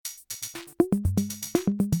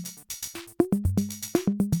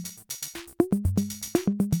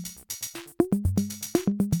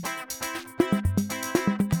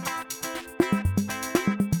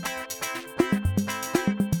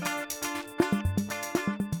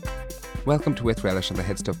Welcome to With Relish on the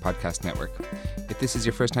Headstuff Podcast Network. If this is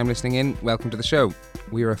your first time listening in, welcome to the show.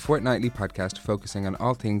 We are a fortnightly podcast focusing on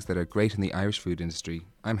all things that are great in the Irish food industry.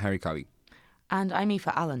 I'm Harry Colley. And I'm Aoife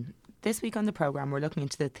Allen. This week on the programme, we're looking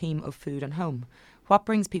into the theme of food and home. What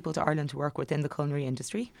brings people to Ireland to work within the culinary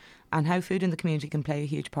industry, and how food in the community can play a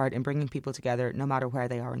huge part in bringing people together no matter where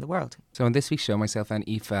they are in the world. So on this week's show, myself and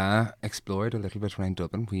Aoife explored a little bit around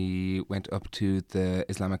Dublin. We went up to the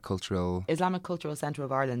Islamic Cultural Centre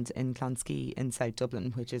of Ireland in Clonskee in South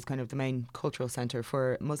Dublin, which is kind of the main cultural centre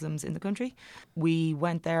for Muslims in the country. We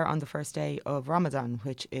went there on the first day of Ramadan,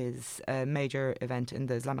 which is a major event in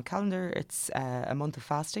the Islamic calendar. It's a month of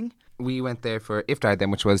fasting. We went there for iftar then,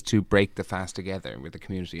 which was to break the fast together with the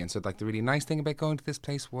community. And so the really nice thing about going to this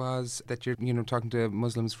place was that you're, talking to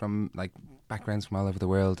Muslims from backgrounds from all over the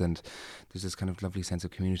world, and there's this kind of lovely sense of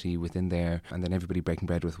community within there, and then everybody breaking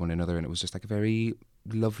bread with one another, and it was just a very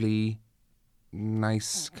lovely,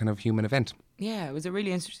 nice kind of human event. Yeah, it was a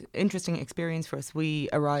really interesting experience for us. We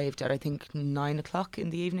arrived at, I think, 9 o'clock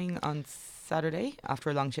in the evening on Saturday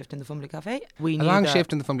after a long shift in the Fumbly Cafe. A long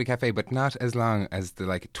shift in the Fumbly Cafe, but not as long as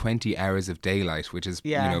the 20 hours of daylight, which is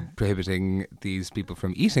prohibiting these people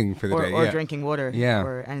from eating for the day. Or drinking water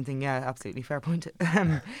or anything. Yeah, absolutely fair point.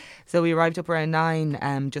 So we arrived up around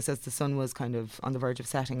 9, just as the sun was kind of on the verge of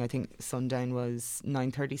setting. I think sundown was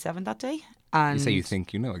 9:37 that day. And you say you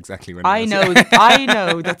think you know exactly when I know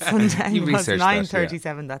that sundown was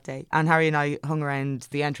 9:37 that day. And Harry and I hung around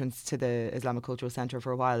the entrance to the Islamic Cultural Centre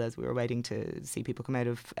for a while as we were waiting to see people come out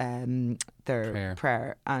of their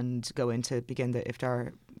prayer and go in to begin the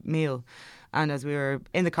iftar meal. And as we were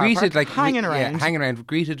in the car park, hanging around,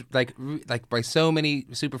 greeted by so many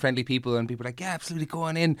super friendly people, and people were yeah, absolutely, go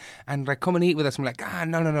on in and come and eat with us. And we're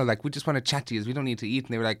no, we just want to chat to you. We don't need to eat.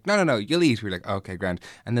 And they were no, you'll eat. We were okay, grand.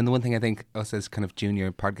 And then the one thing I think us as kind of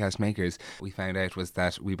junior podcast makers we found out was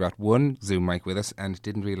that we brought one Zoom mic with us and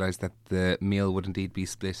didn't realise that the meal would indeed be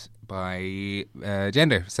split by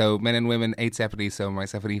gender. So men and women ate separately. So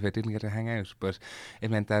myself and Aoife didn't get to hang out, but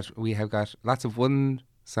it meant that we have got lots of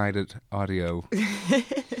one-sided audio.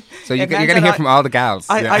 So you're going to hear from all the gals.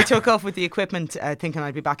 I took off with the equipment thinking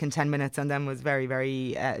I'd be back in 10 minutes, and then was very,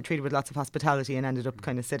 very treated with lots of hospitality, and ended up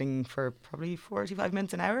kind of sitting for probably 45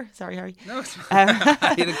 minutes an hour. Sorry, Harry. No,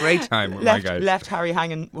 I had a great time with my guys. Left Harry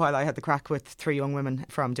hanging while I had the crack with 3 young women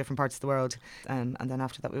from different parts of the world. And then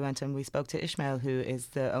after that we went and we spoke to Ishmael, who is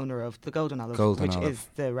the owner of the Golden Olive, which is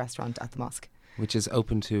the restaurant at the mosque. Which is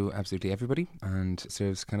open to absolutely everybody and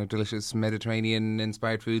serves kind of delicious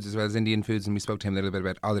Mediterranean-inspired foods as well as Indian foods. And we spoke to him a little bit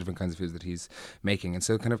about all the different kinds of foods that he's making. And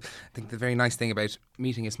so I think the very nice thing about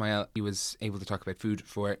meeting Ismail, he was able to talk about food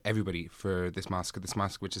for everybody for this mosque,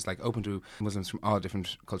 which is open to Muslims from all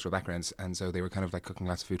different cultural backgrounds. And so they were kind of cooking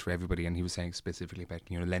lots of food for everybody. And he was saying specifically about,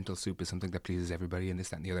 lentil soup is something that pleases everybody, and this,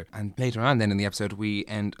 that and the other. And later on then in the episode, we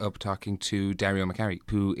end up talking to Dario Macari,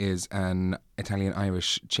 who is an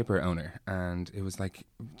Italian-Irish chipper owner, and it was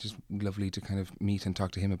just lovely to kind of meet and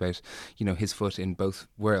talk to him about his foot in both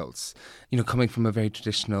worlds, coming from a very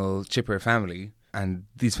traditional chipper family, and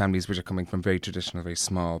these families which are coming from very traditional, very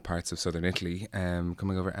small parts of southern Italy,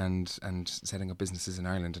 coming over and setting up businesses in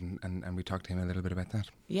Ireland, and we talked to him a little bit about that.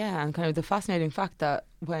 Yeah, and kind of the fascinating fact that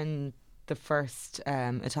when the first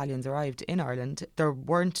Italians arrived in Ireland, there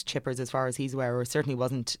weren't chippers as far as he's aware, or certainly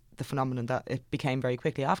wasn't the phenomenon that it became very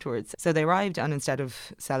quickly afterwards. So they arrived, and instead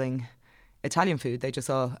of selling Italian food, they just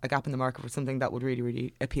saw a gap in the market for something that would really,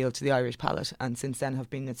 really appeal to the Irish palate, and since then have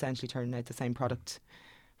been essentially turning out the same product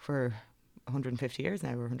for 150 years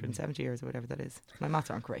now, or 170 years, or whatever that is. My maths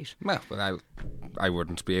aren't great. Well, but I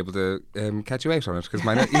wouldn't be able to catch you out on it, because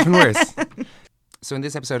mine are even worse. So in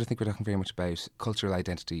this episode, I think we're talking very much about cultural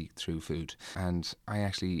identity through food. And I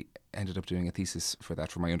actually ended up doing a thesis for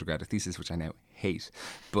that for my undergrad, a thesis which I now hate,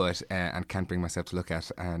 but and can't bring myself to look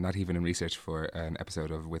at, not even in research for an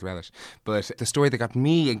episode of With Relish. But the story that got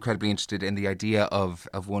me incredibly interested in the idea of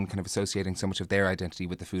one kind of associating so much of their identity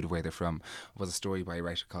with the food of where they're from was a story by a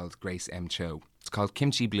writer called Grace M. Cho. It's called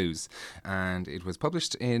Kimchi Blues, and it was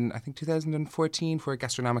published in, I think, 2014 for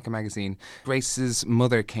Gastronomica magazine. Grace's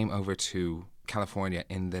mother came over to California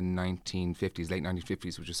in the 1950s, late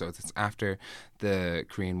 1950s, which is so it's after the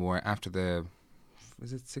Korean War, after the,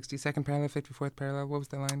 was it 62nd parallel, 54th parallel? What was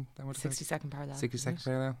the line? 62nd parallel. 62nd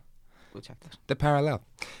parallel. We'll check that. The parallel.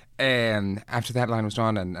 After that line was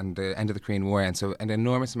drawn and the end of the Korean War, and so an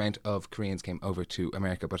enormous amount of Koreans came over to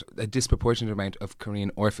America, but a disproportionate amount of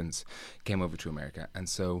Korean orphans came over to America. And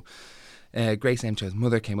so Grace M. Cho's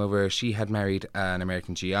mother came over. She had married an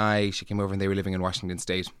American GI. She came over and they were living in Washington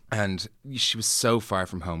State. And she was so far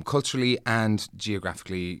from home, culturally and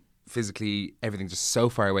geographically physically everything just so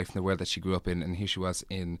far away from the world that she grew up in, and here she was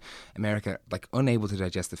in America, like unable to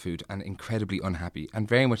digest the food and incredibly unhappy, and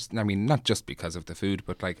very much, I mean, not just because of the food,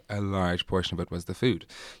 but like a large portion of it was the food.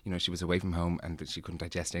 You know, she was away from home and she couldn't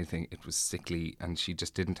digest anything. It was sickly, and she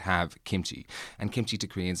just didn't have kimchi. And kimchi to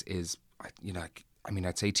Koreans is, you know, like, I mean,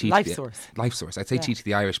 I'd say tea life to the, source. Life source. I'd say tea to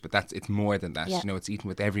the Irish, but it's more than that. Yeah. You know, it's eaten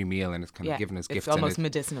with every meal, and it's kind of given as gifts. It's almost and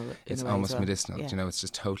medicinal. It's almost medicinal. You know, it's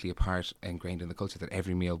just totally a part ingrained in the culture that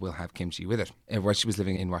every meal will have kimchi with it. While she was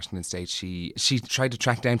living in Washington State, she tried to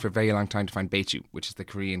track down for a very long time to find baechu, which is the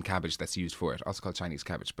Korean cabbage that's used for it, also called Chinese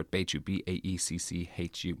cabbage, but baechu,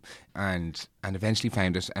 Baecchu, and eventually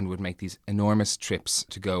found it, and would make these enormous trips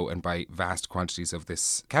to go and buy vast quantities of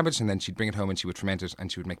this cabbage, and then she'd bring it home and she would ferment it,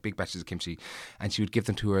 and she would make big batches of kimchi, and she would give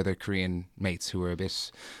them to her other Korean mates who were a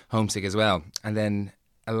bit homesick as well. And then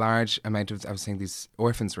a large amount of, I was saying, these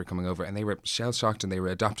orphans were coming over, and they were shell-shocked, and they were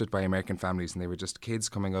adopted by American families, and they were just kids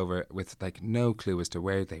coming over with like no clue as to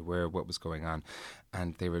where they were, what was going on,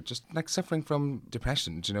 and they were just like suffering from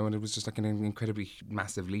depression, you know, and it was just like an incredibly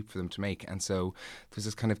massive leap for them to make. And so there was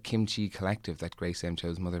this kind of kimchi collective that Grace M.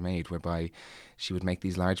 Cho's mother made, whereby she would make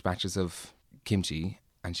these large batches of kimchi,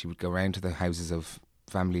 and she would go around to the houses of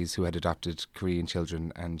families who had adopted Korean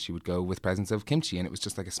children, and she would go with presents of kimchi, and it was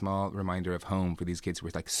just like a small reminder of home for these kids who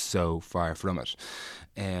were like so far from it.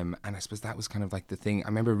 And I suppose that was kind of like the thing. I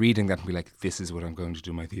remember reading that and be like, this is what I'm going to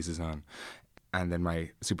do my thesis on. And then my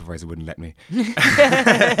supervisor wouldn't let me.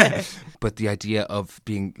 But the idea of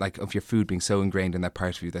being like, of your food being so ingrained in that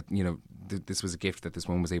part of you that, you know, this was a gift that this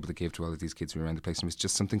woman was able to give to all of these kids who were around the place. And it was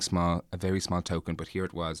just something small, a very small token, but here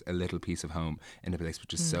it was, a little piece of home in a place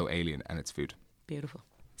which is so alien, and it's food. Beautiful.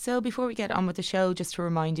 So before we get on with the show, just to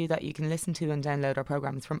remind you that you can listen to and download our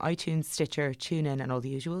programmes from iTunes, Stitcher, TuneIn and all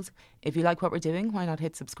the usuals. If you like what we're doing, why not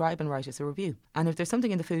hit subscribe and write us a review? And if there's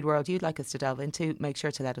something in the food world you'd like us to delve into, make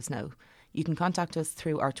sure to let us know. You can contact us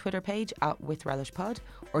through our Twitter page @WithRelishPod,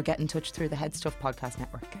 or get in touch through the Head Stuff Podcast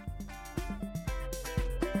Network.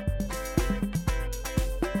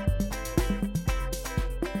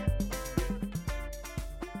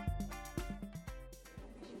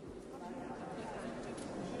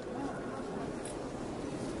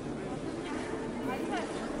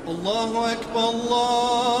 Allahu Akbar, Allahu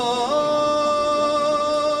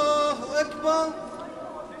Akbar,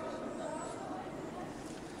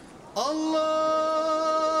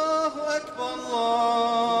 Allahu Akbar, Allah.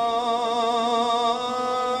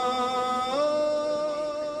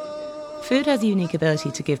 Food has a unique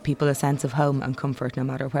ability to give people a sense of home and comfort no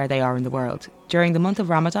matter where they are in the world. During the month of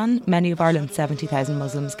Ramadan, many of Ireland's 70,000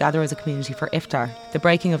 Muslims gather as a community for iftar, the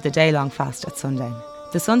breaking of the day-long fast at sundown.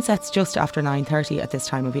 The sun sets just after 9:30 at this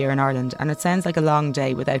time of year in Ireland, and it sounds like a long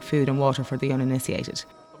day without food and water for the uninitiated.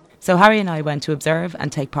 So Harry and I went to observe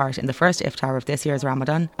and take part in the first iftar of this year's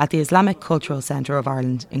Ramadan at the Islamic Cultural Centre of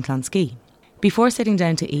Ireland in Clonskee. Before sitting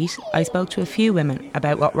down to eat, I spoke to a few women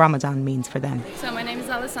about what Ramadan means for them. So my name is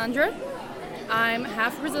Alessandra. I'm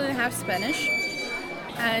half Brazilian, half Spanish.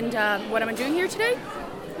 And what am I doing here today?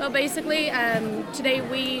 Well, basically, today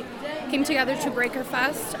we came together to break our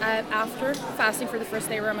fast after fasting for the first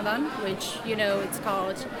day of Ramadan, which, you know, it's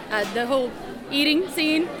called, the whole eating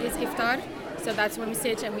scene is iftar. So that's when we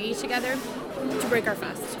sit and we eat together to break our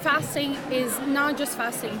fast. Fasting is not just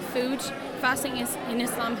fasting food. Fasting in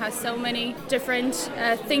Islam has so many different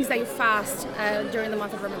things that you fast during the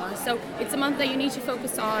month of Ramadan. So it's a month that you need to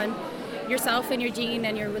focus on yourself and your deen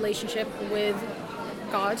and your relationship with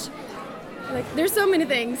God. Like, there's so many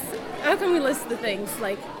things. How can we list the things?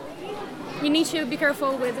 Like, you need to be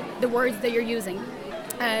careful with the words that you're using.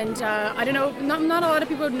 And I don't know, not a lot of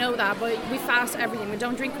people know that, but we fast everything. We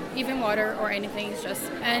don't drink even water or anything. It's just,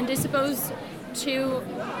 and it's supposed to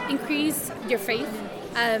increase your faith,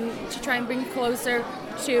 to try and bring closer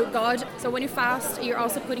to God. So when you fast, you're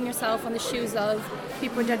also putting yourself on the shoes of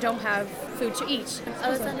people that don't have food to eat.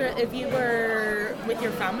 Alessandra, if you were with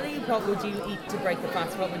your family, what would you eat to break the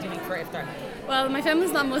fast? What would you eat for iftar? Well, my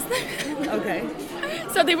family's not Muslim. Okay.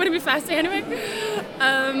 So they wouldn't be fasting anyway.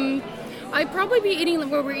 I'd probably be eating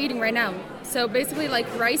what we're eating right now. So basically like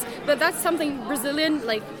rice, but that's something Brazilian,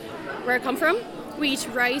 like where I come from. We eat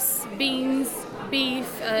rice, beans,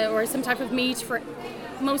 beef, or some type of meat for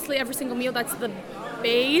mostly every single meal. That's the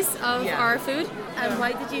base of our food. And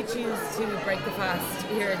why did you choose to break the fast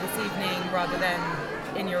here this evening rather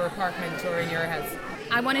than in your apartment or in your house?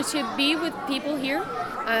 I wanted to be with people here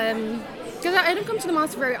because I don't come to the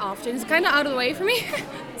mosque very often. It's kind of out of the way for me.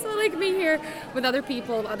 So people like me here with other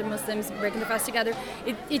people, other Muslims breaking the fast together,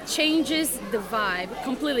 it changes the vibe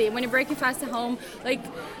completely. When you're breaking fast at home, like,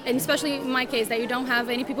 and especially in my case, that you don't have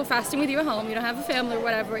any people fasting with you at home, you don't have a family or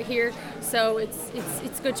whatever here, so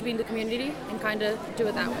it's good to be in the community and kind of do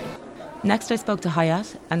it that way. Next I spoke to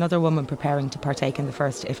Hayat, another woman preparing to partake in the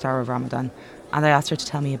first iftar of Ramadan, and I asked her to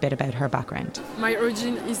tell me a bit about her background. My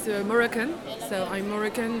origin is Moroccan, so I'm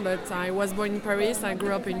Moroccan, but I was born in Paris, I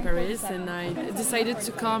grew up in Paris, and I decided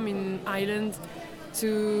to come in Ireland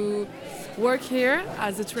to work here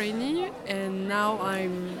as a trainee, and now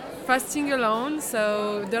I'm fasting alone,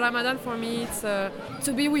 so the Ramadan for me it's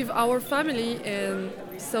to be with our family, and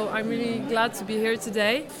so I'm really glad to be here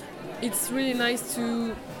today. It's really nice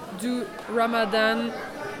to do Ramadan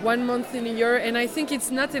 1 month in a year, and I think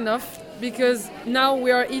it's not enough because now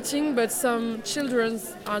we are eating, but some children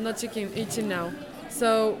are not eating now.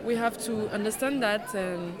 So we have to understand that,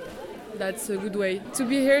 and that's a good way. To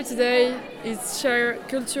be here today is share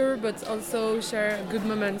culture, but also share good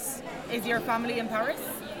moments. Is your family in Paris?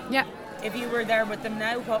 Yeah. If you were there with them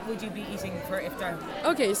now, what would you be eating for iftar?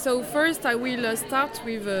 Okay, so first I will start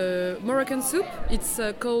with Moroccan soup. It's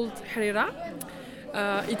called harira.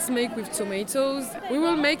 It's made with tomatoes. We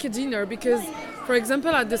will make a dinner because, for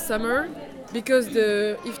example, at the summer, because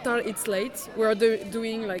the iftar it's late, we are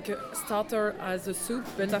doing like a starter as a soup,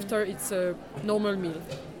 but after it's a normal meal.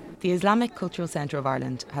 The Islamic Cultural Centre of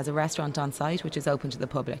Ireland has a restaurant on site which is open to the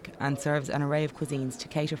public and serves an array of cuisines to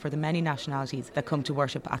cater for the many nationalities that come to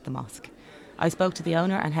worship at the mosque. I spoke to the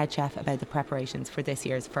owner and head chef about the preparations for this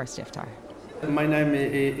year's first iftar. My name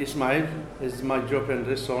is Ismail. It's my job in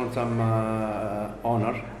restaurant. I'm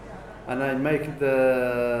owner, and I make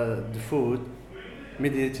the food,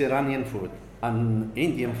 Mediterranean food and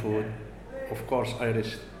Indian food, of course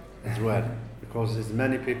Irish as well, because there's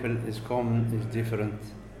many people is come is different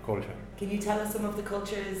culture. Can you tell us some of the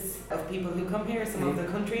cultures of people who come here, some of the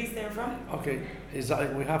countries they're from? Okay,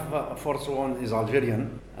 we have first one is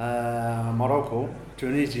Algerian, Morocco,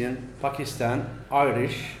 Tunisian, Pakistan,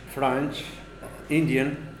 Irish, French, Indian,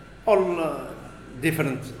 all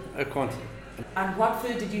different countries. And what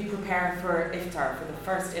food did you prepare for iftar, for the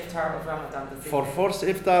first iftar of Ramadan this year? For first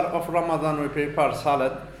iftar of Ramadan, we prepare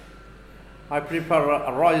salad. I prepare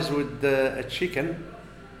a rice with chicken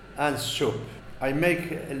and soup. I make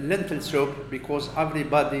lentil soup because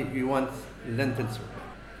everybody you want lentil soup.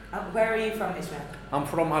 Where are you from, Ismail? I'm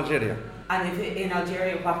from Algeria. And in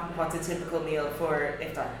Algeria, what's a typical meal for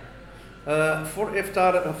iftar? For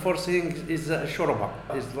iftar, first thing is shorba.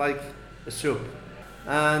 It's like a soup.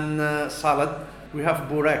 And salad. We have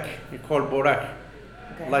burek. We call burek.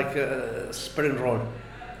 Okay. Like a spring roll.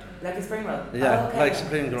 Like a spring roll? Yeah, oh, okay. like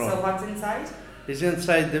spring roll. So what's inside? It's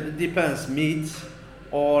inside, depends, meat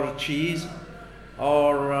or cheese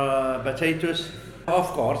or potatoes. Of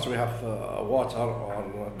course, we have water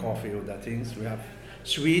or coffee or that things. We have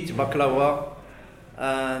sweet, baklava,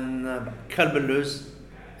 and kalbaluz.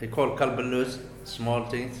 They call kalbaluz, small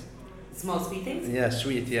things. Small sweet things? Yeah,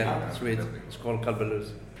 sweet, yeah, Oh. sweet. It's called kalbaluz.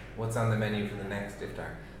 What's on the menu for the next iftar?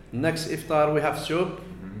 Next iftar, we have soup.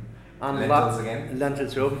 And Lentils again? Lentil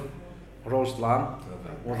soup, roast lamb,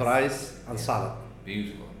 Lovely. with rice and salad.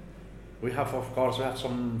 Beautiful. We have, of course, we have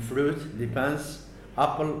some fruit, depends,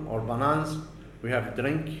 apple or bananas. We have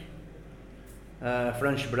drink,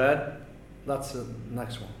 French bread. That's the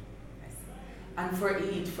next one. And for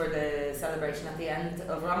Eid, for the celebration at the end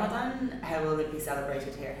of Ramadan, how will it be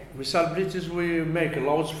celebrated here? We celebrate this, we make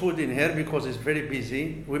loads of food in here because it's very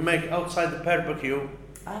busy. We make outside the barbecue.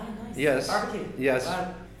 Ah, nice. Yes. Barbecue? Yes.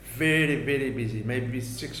 Wow. Very, very busy. Maybe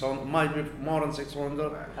 600, might be more than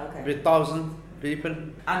 600, Okay. with 1,000 people.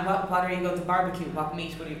 And what are you going to barbecue? What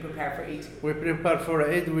meat will you prepare for Eid? We prepare for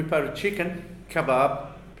Eid, we prepare chicken, kebab,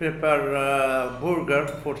 prepare burger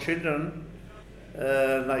for children,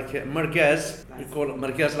 like merguez, we call it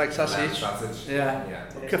merguez like sausage. Lamb sausage. Yeah.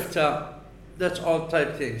 Yeah. Kefta, that's all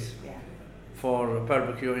type things Yeah. for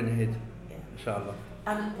barbecue in Eid, Yeah. inshallah.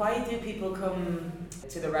 And why do people come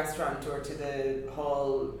to the restaurant or to the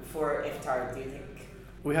hall for iftar, do you think?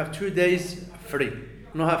 We have 2 days free,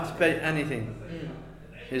 no have to pay anything.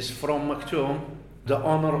 It's from Maktoum, the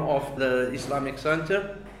owner of the Islamic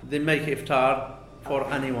Center. They make iftar for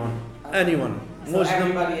anyone, So Muslim,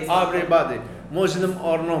 everybody is welcome. everybody, Muslim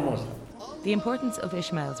or no Muslim. The importance of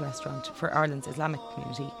Ishmael's restaurant for Ireland's Islamic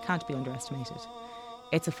community can't be underestimated.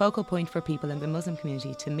 It's a focal point for people in the Muslim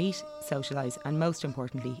community to meet, socialise and most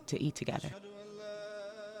importantly to eat together.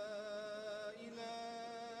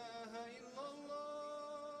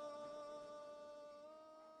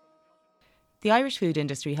 The Irish food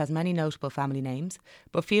industry has many notable family names,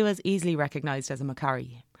 but few as easily recognised as a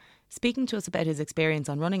Macari. Speaking to us about his experience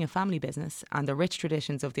on running a family business and the rich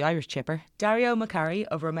traditions of the Irish chipper, Dario Macari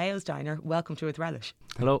of Romeo's Diner, welcome to With Relish.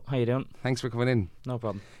 Hello, how you doing? Thanks for coming in. No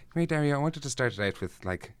problem. Great, Dario. I wanted to start it out with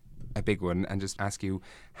like a big one and just ask you,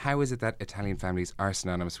 how is it that Italian families are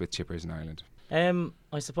synonymous with chippers in Ireland?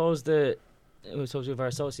 I suppose we have our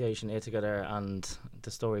association here together, and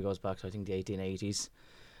the story goes back to I think the 1880s.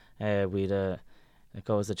 It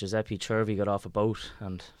goes that Giuseppe Cervi got off a boat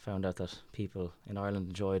and found out that people in Ireland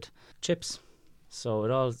enjoyed chips. So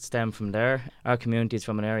it all stemmed from there. Our community is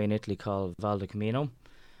from an area in Italy called Val di Camino,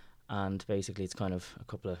 and basically it's kind of a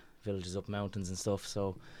couple of villages up mountains and stuff.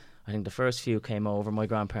 So I think the first few came over, my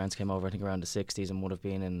grandparents came over I think around the 60s and would have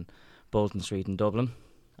been in Bolton Street in Dublin,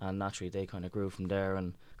 and naturally they kind of grew from there,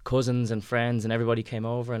 and cousins and friends and everybody came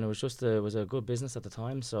over, and it was a good business at the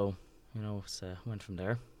time, so it went from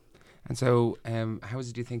there. And so, how is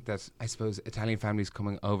it, do you think that, I suppose, Italian families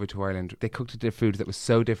coming over to Ireland, they cooked their food that was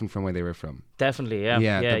so different from where they were from? Definitely, yeah.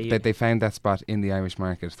 Yeah, they found that spot in the Irish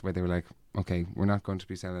market where they were like, okay, we're not going to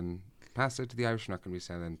be selling pasta to the Irish, we're not going to be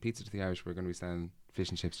selling pizza to the Irish, we're going to be selling fish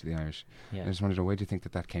and chips to the Irish. Yeah. I just wanted to know, where do you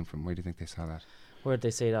think that came from? Where do you think they saw that? Where did they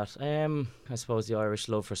say that? I suppose the Irish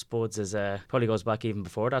love for spuds probably goes back even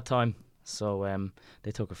before that time. So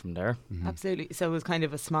they took it from there. Mm-hmm. Absolutely. So it was kind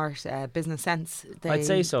of a smart business sense. I'd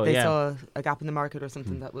say so, They yeah. saw a gap in the market or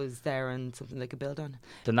something that was there and something they could build on.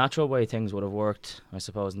 The natural way things would have worked, I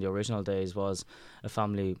suppose, in the original days was a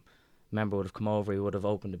family member would have come over, he would have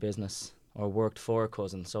opened a business or worked for a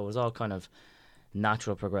cousin. So it was all kind of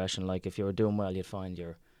natural progression. Like if you were doing well, you'd find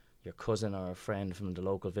your cousin or a friend from the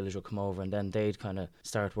local village would come over, and then they'd kind of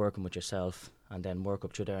start working with yourself and then work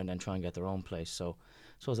up through there and then try and get their own place. So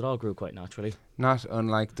I suppose it all grew quite naturally. Not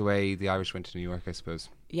unlike the way the Irish went to New York, I suppose.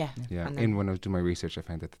 Yeah. When I was doing my research, I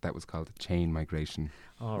found that was called chain migration.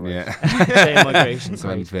 Oh, right. Yeah. Chain migration. So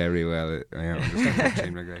I'm very well understand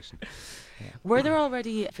chain migration. Yeah. Were there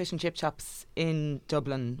already fish and chip shops in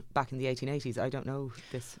Dublin back in the 1880s? I don't know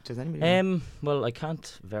this. Does anybody know? Well, I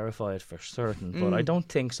can't verify it for certain, but I don't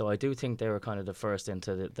think so. I do think they were kind of the first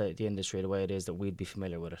into the industry the way it is, that we'd be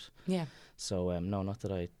familiar with it. Yeah. So, no, not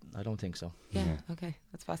that I don't think so. Yeah, okay.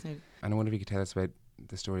 That's fascinating. And I wonder if you could tell us about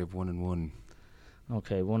the story of 1 and 1.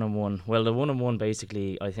 Okay, 1 and 1. Well, the 1 and 1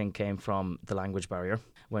 basically, I think, came from the language barrier.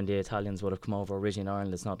 When the Italians would have come over originally in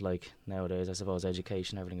Ireland, it's not like nowadays, I suppose,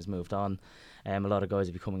 education, everything has moved on. A lot of guys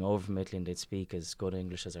would be coming over from Italy and they'd speak as good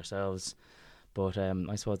English as ourselves. But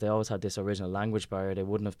I suppose they always had this original language barrier. They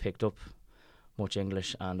wouldn't have picked up much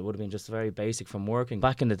English, and it would have been just very basic from working.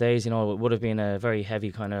 Back in the days, it would have been a very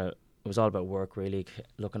heavy kind of, it was all about work really,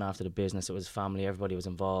 looking after the business. It was family, everybody was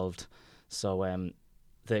involved. So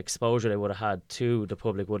the exposure they would have had to the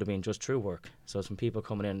public would have been just through work. So it's from people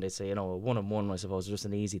coming in, they say, 1 and 1, I suppose, is just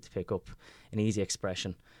an easy to pick up, an easy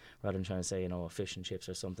expression, rather than trying to say, a fish and chips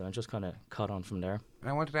or something. And just kind of caught on from there. And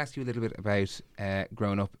I wanted to ask you a little bit about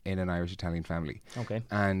growing up in an Irish-Italian family. Okay.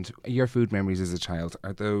 And your food memories as a child,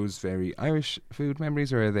 are those very Irish food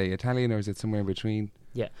memories, or are they Italian, or is it somewhere in between?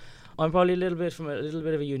 Yeah. I'm probably a little bit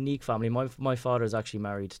of a unique family. My father's actually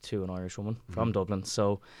married to an Irish woman from Dublin,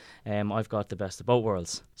 so I've got the best of both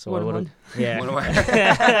worlds. So I would have, yeah.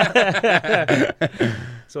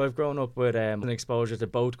 So I've grown up with an exposure to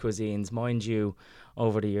both cuisines, mind you.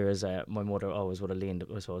 Over the years, my mother always would have leaned,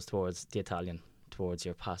 I suppose, towards the Italian, towards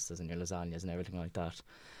your pastas and your lasagnas and everything like that.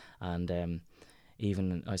 And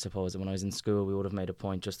even, I suppose, when I was in school, we would have made a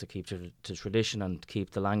point just to keep to tradition and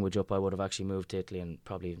keep the language up. I would have actually moved to Italy and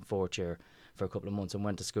probably in fourth year for a couple of months and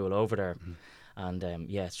went to school over there. And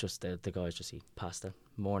it's just the guys just eat pasta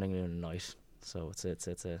morning, noon, and night. So it's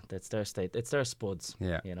their state, it's their spuds.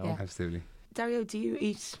 Yeah, Yeah. absolutely. Dario, do you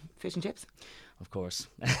eat fish and chips? Of course.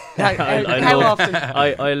 How often?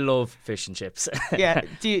 I love fish and chips. Yeah.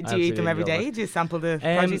 Do you eat them every love day? it. Do you sample the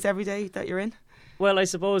produce every day that you're in? Well, I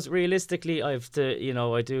suppose realistically, I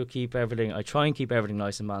do keep everything. I try and keep everything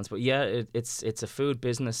nice and balanced. But yeah, it's a food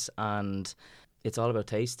business, and it's all about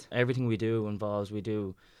taste. Everything we do we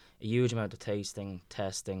do a huge amount of tasting,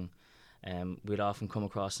 testing. We'd often come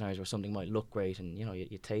across scenarios where something might look great, and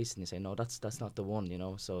you taste and you say, no, that's not the one.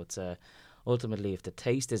 So it's ultimately, if the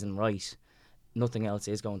taste isn't right, nothing else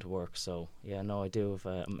is going to work. So yeah, no, I do.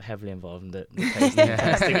 I'm heavily involved in the tasting.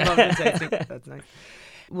 That's nice.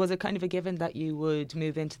 Was it kind of a given that you would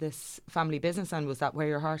move into this family business, and was that where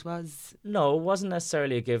your heart was? No, it wasn't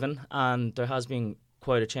necessarily a given, and there has been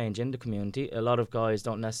quite a change in the community. A lot of guys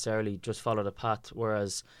don't necessarily just follow the path,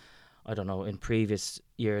 whereas, I don't know, in previous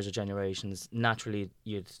years or generations, naturally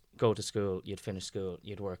you'd go to school, you'd finish school,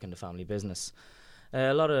 you'd work in the family business.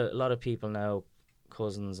 A lot of people now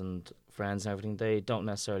cousins and friends and everything, they don't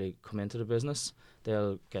necessarily come into the business.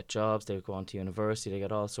 They'll get jobs, they go on to university, they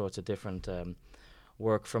get all sorts of different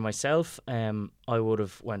work. For myself, I would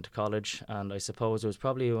have went to college, and I suppose it was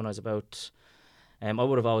probably when I was about, I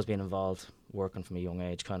would have always been involved working from a young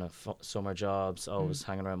age, kind of summer jobs, always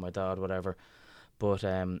hanging around my dad, whatever. But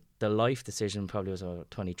the life decision probably was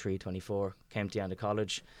about 23, 24, came to the end of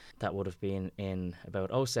college. That would have been in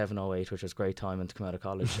about 07, 08, which was great timing to come out of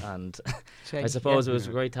college. And I suppose it was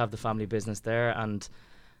great to have the family business there, and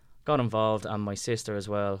got involved. And my sister as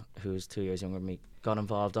well, who's 2 years younger than me, got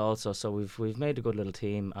involved also. So we've made a good little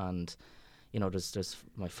team, and you know, there's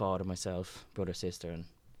my father, myself, brother, sister, and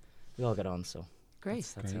we all get on. So Great.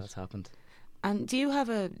 That's how it's happened. And do you have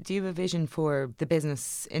a vision for the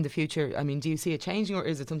business in the future? I mean, do you see it changing, or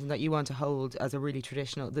is it something that you want to hold as the really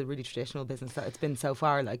traditional business that it's been so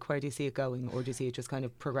far? Like, where do you see it going, or do you see it just kind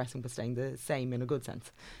of progressing but staying the same in a good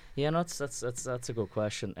sense? Yeah, no, that's a good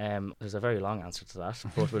question. There's a very long answer to that,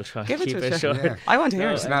 but we'll try and Give keep it it short. Yeah. I want to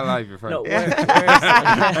hear It's it. not live, you're fine. No,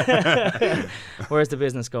 where's the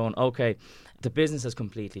business going? Okay, the business has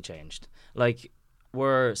completely changed. Like,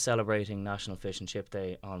 we're celebrating National Fish and Chip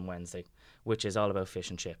Day on Wednesday, which is all about fish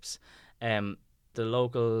and chips. The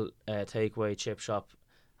local takeaway chip shop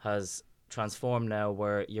has transformed now,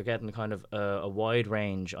 where you're getting kind of a wide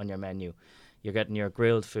range on your menu. You're getting your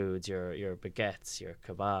grilled foods, your baguettes, your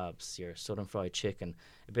kebabs, your southern fried chicken,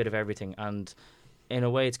 a bit of everything. And in a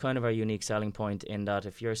way, it's kind of our unique selling point, in that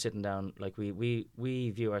if you're sitting down, like we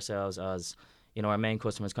view ourselves as, you know, our main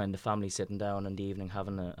customer is kind of the family sitting down in the evening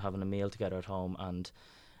having a meal together at home. And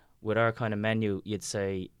with our kind of menu, you'd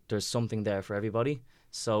say there's something there for everybody.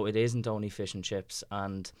 So it isn't only fish and chips.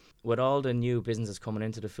 And with all the new businesses coming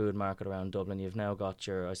into the food market around Dublin, you've now got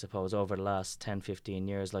I suppose, over the last 10, 15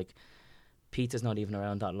 years, like, pizza's not even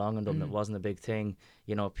around that long in Dublin. It wasn't a big thing.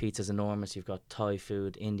 You know, pizza's enormous. You've got Thai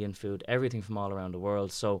food, Indian food, everything from all around the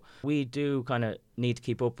world. So we do kind of need to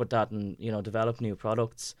keep up with that and, you know, develop new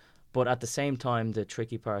products. But at the same time, the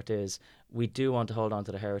tricky part is we do want to hold on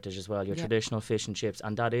to the heritage as well, your traditional fish and chips,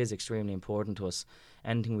 and that is extremely important to us.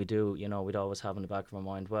 Anything we do, you know, we'd always have in the back of our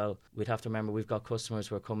mind, well, we'd have to remember we've got customers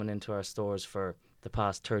who are coming into our stores for the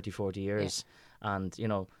past 30, 40 years. Yeah. And, you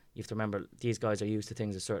know, you have to remember these guys are used to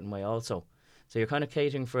things a certain way also. So you're kind of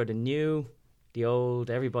catering for the new, the old,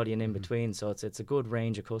 everybody and in between. So it's a good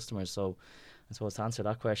range of customers. So I suppose to answer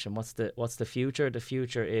that question, what's the future? The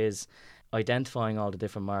future is identifying all the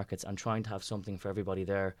different markets and trying to have something for everybody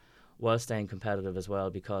there, while staying competitive as well.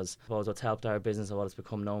 Because I suppose what's helped our business and what it's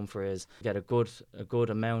become known for is get a good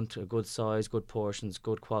amount, a good size, good portions,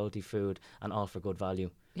 good quality food, and all for good value.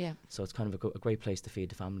 Yeah. So it's kind of a great place to feed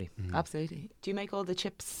the family. Absolutely. Do you make all the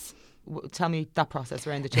chips? Tell me that process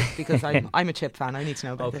around the chips, because I'm a chip fan. I need to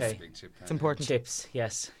know about this. Big chip fan. It's important. Chips,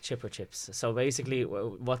 yes, chipper chips. So basically,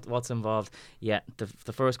 what's involved? Yeah,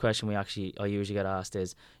 the first question I usually get asked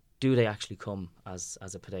is, do they actually come as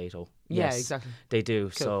a potato? Yeah, Yes, exactly. they do.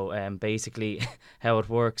 Cool. So basically, how it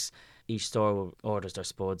works, each store orders their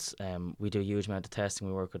spuds. We do a huge amount of testing.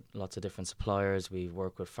 We work with lots of different suppliers. We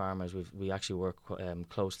work with farmers. We actually work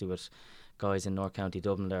closely with guys in North County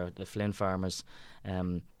Dublin. They're the Flynn farmers,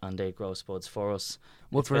 and they grow spuds for us.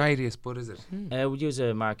 What variety of spud is it? We use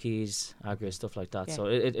a Marquise, Agria, stuff like that. Yeah. So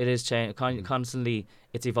it is constantly,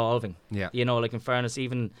 it's evolving. Yeah. You know, like in fairness,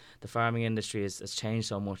 even the farming industry has changed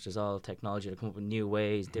so much. There's all technology to come up with new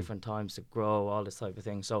ways, different times to grow, all this type of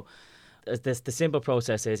thing. So the simple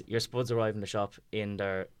process is your spuds arrive in the shop in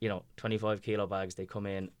their 25 kilo bags. They come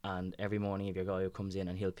in, and every morning you have your guy who comes in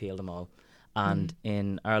and he'll peel them all. And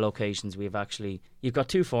in our locations, you've got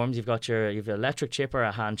two forms. You've an electric chipper,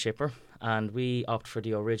 a hand chipper, and we opt for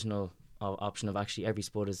the original option of actually every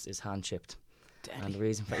spud is hand chipped. Daddy. And the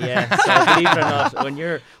reason for so believe it or not, when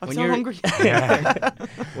you're hungry.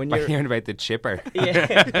 when By you're hearing about the chipper,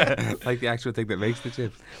 like the actual thing that makes the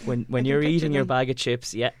chips. When you're eating your bag of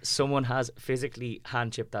chips, someone has physically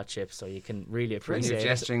hand chipped that chip, so you can really appreciate You're it.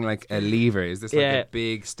 gesturing like a lever. Is this like a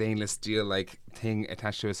big stainless steel like thing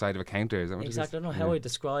attached to the side of a counter? Is that what Exactly. it is? I don't know how I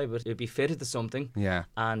describe it. It'd be fitted to something. Yeah.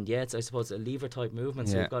 And it's I suppose a lever type movement.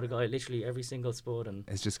 So you've got a guy literally every single spud, and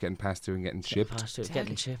it's just getting passed through and getting chipped.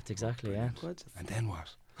 Getting chipped, exactly. Yeah. And then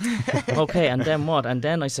what? Okay, and then what? And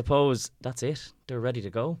then I suppose that's it. They're ready to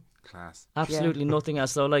go. Class. Absolutely nothing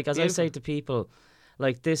else. So, like, as I say to people,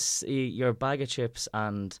 like this, your bag of chips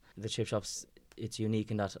and the chip shops, it's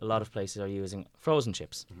unique in that a lot of places are using frozen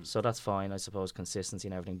chips. So that's fine, I suppose, consistency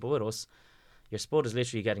and everything. But with us, your spud is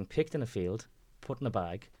literally getting picked in a field, put in a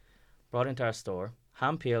bag, brought into our store,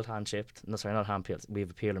 hand peeled, hand chipped. No, sorry, not hand peeled. We have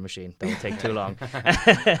a peeler machine. That would take too long.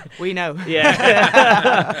 We know.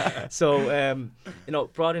 Yeah. So,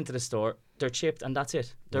 brought into the store, they're chipped and that's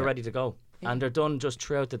it. They're Yeah. ready to go. Yeah. And they're done just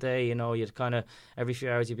throughout the day. You know, you'd kind of every few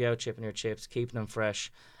hours you'd be out chipping your chips, keeping them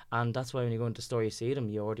fresh. And that's why when you go into the store, you see them.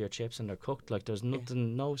 You order your chips and they're cooked. Like there's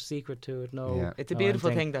nothing, no secret to it. No, Yeah. It's a no beautiful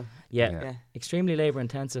anything. thing, though. Yeah. Yeah. Yeah. Extremely labour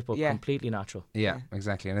intensive, but Yeah. completely natural. Yeah, Yeah.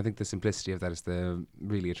 exactly. And I think the simplicity of that is the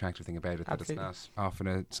really attractive thing about it. That Absolutely. it's not often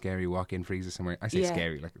a scary walk-in freezer somewhere. I say Yeah.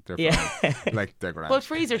 scary, like they're Yeah. fine. Like they're grand. Well,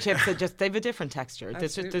 freezer chips are just, they've a different texture. There's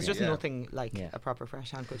Absolutely, just yeah. nothing like Yeah. a proper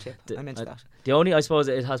fresh Anko chip. The- I'm into that. The only, I suppose,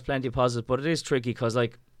 it has plenty of positives, but it is tricky because,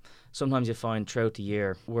 like, sometimes you find throughout the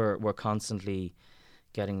year we're constantly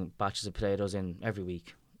getting batches of potatoes in every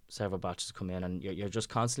week. Several batches come in, and you're just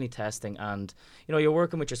constantly testing, and you know you're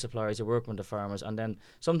working with your suppliers, you're working with the farmers, and then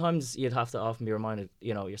sometimes you'd have to often be reminded.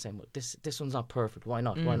 You know, you're saying, well, this one's not perfect. Why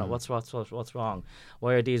not? Why not? What's wrong?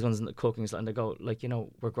 Why are these ones cooking? And they go like, you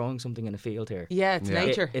know, we're growing something in a field here. Yeah, it's Yeah.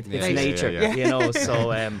 nature. It's Yeah, nature, yeah. you know.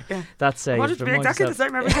 So that's I want it to be exactly the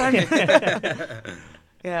same every time.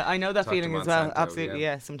 Yeah, I know that Talk to feeling as well. Monsanto, Absolutely,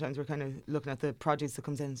 yeah. yeah. Sometimes we're kind of looking at the produce that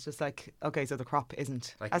comes in. It's just like, okay, so the crop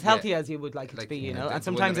isn't Like, as yeah. healthy as you would like it to Like, be, you yeah, know. the- And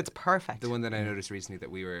the one sometimes that it's perfect. The one that I noticed recently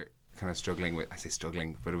that we were kind of struggling with, I say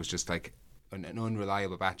struggling, but it was just like an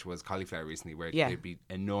unreliable batch was cauliflower recently, where Yeah. they'd be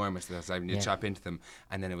enormous the size, and you'd Yeah. chop into them,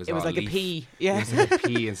 and then it was It was all like a leaf. pea. It Yeah. was like a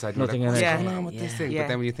pea inside. And we're Nothing like, in what's it. going Yeah. on with this thing? Yeah. But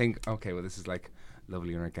then when you think, okay, well, this is like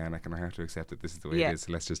lovely and organic, and I have to accept that this is the way Yeah. it is,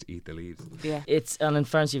 so let's just eat the leaves. Yeah. It's, and in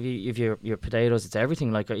France, if your potatoes, it's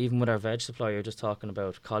everything. Like even with our veg supply, you're just talking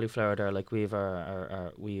about cauliflower there. Like we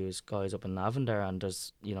have we use guys up in Navan there, and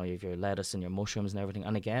there's, you know, you have your lettuce and your mushrooms and everything.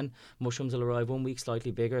 And again, mushrooms will arrive 1 week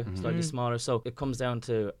slightly bigger, slightly smaller. So it comes down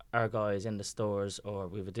to our guys in the stores, or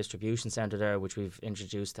we have a distribution centre there which we've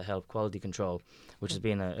introduced to help quality control, which has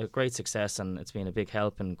been a great success, and it's been a big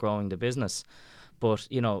help in growing the business. But,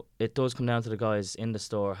 you know, it does come down to the guys in the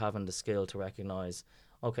store having the skill to recognise,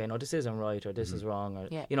 okay, no, this isn't right, or this is wrong, or,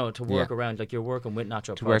 Yeah. you know, to work Yeah. around, like you're working with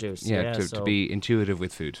natural To work, produce. to so be intuitive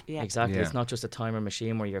with food. Yeah. exactly. Yeah. It's not just a timer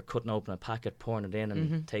machine where you're cutting open a packet, pouring it in,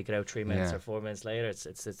 and take it out 3 minutes Yeah. or 4 minutes later. It's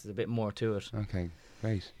a bit more to it. Okay,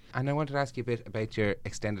 great. And I wanted to ask you a bit about your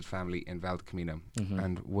extended family in Val Camino,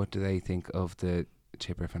 and what do they think of the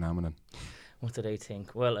chipper phenomenon? What do they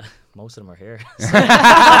think? Well, most of them are here.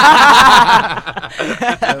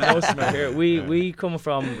 Most of them are here. We come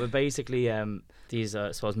from basically these,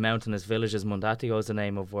 I suppose, mountainous villages. Mundatio is the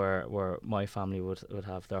name of where my family would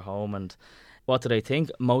have their home. And what do they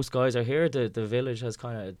think? Most guys are here. The village has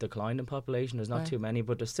kind of declined in population. There's not Right. too many,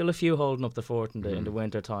 but there's still a few holding up the fort in the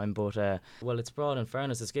winter time. But well, it's broad. In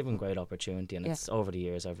fairness, it's given great opportunity, and Yeah. it's over the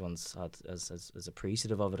years everyone's had as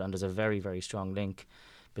appreciative of it. And there's a very, very strong link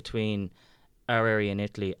between our area in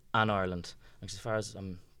Italy and Ireland. Like, as far as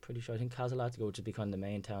I'm pretty sure, I think Casalatico, which would be kind of the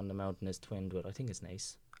main town in the mountain, is twinned with, I think it's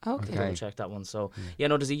Nace. Okay. Okay. Double check that one. So yeah,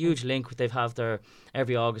 no, there's a huge link. They've have their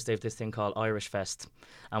every August they have this thing called Irish Fest,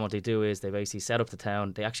 and what they do is they basically set up the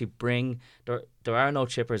town. They actually bring there are no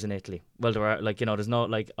chippers in Italy. Well, there are, like, you know, there's no,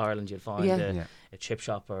 like Ireland, you'd find Yeah. Yeah. a chip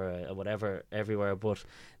shop or a whatever everywhere, but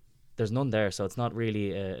there's none there. So it's not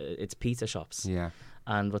really it's pizza shops. Yeah.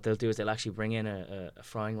 And what they'll do is they'll actually bring in a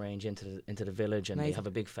frying range into the village, and they Amazing. have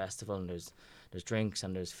a big festival, and there's drinks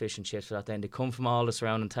and there's fish and chips for that day. And they come from all the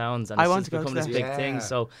surrounding towns, and I it's want just to go to become this that. big Yeah. thing.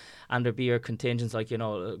 So, and there'd be your contingents, like, you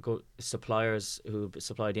know, suppliers who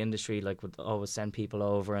supply the industry, like, would always send people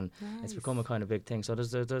over, and it's become a kind of big thing. So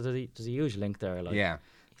there's a huge link there. Like, Yeah.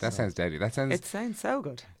 That sounds deadly. That sounds It sounds so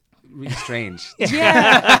good. really strange.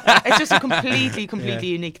 Yeah. It's just a completely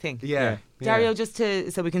unique thing. Yeah. Dario, just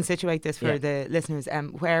so we can situate this for Yeah. the listeners,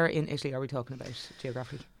 where in Italy are we talking about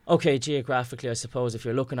geographically? Okay, geographically, I suppose if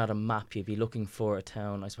you're looking at a map, you'd be looking for a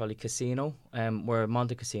town, I suppose, like Cassino, where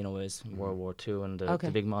Monte Cassino is in World War II, and Okay.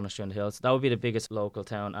 the big monastery in the hills. That would be the biggest local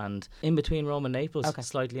town, and in between Rome and Naples, Okay.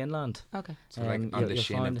 slightly inland. Okay. So like on the you'll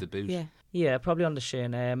shin find- of the boot. Yeah. Yeah, probably on the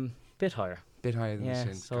shin, bit higher. Bit higher than Yeah, the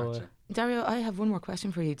shin. so, Gotcha. Dario, I have one more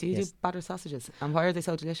question for you. Do you Yes. do battered sausages? And why are they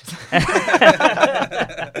so delicious?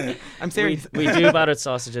 I'm serious. We do battered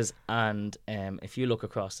sausages, and if you look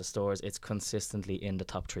across the stores, it's consistently in the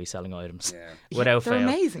top 3 selling items, Yeah. without They're fail.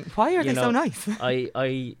 amazing. Why are You they so know, nice? I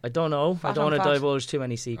don't know. Fat I don't on want to fat. divulge too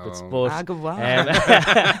many secrets, Oh. but Go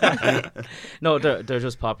on. no, they're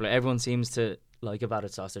just popular. Everyone seems to like a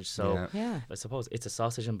battered sausage, so Yeah. Yeah. I suppose it's a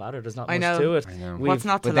sausage and batter. There's not I much know. to it. I know. We've- What's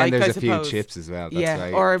not to But then like, there's I a few suppose. chips as well. That's Yeah,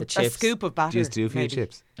 why. or The a chips. scoop of batter. Do you do a few maybe.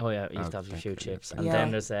 chips? Oh yeah, you have to Oh, have a thank few goodness. chips, Yeah. and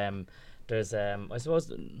then there's I suppose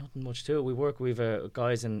nothing much to it. We've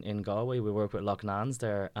guys in Galway. We work with Loughnans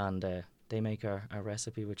there, and they make our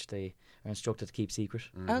recipe, which they are instructed to keep secret.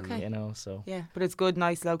 Okay. You know, so Yeah, but it's good,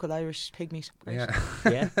 nice local Irish pig meat. Great.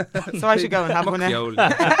 yeah. So I should go and have one now.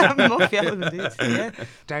 Muckfiole, indeed. Yeah.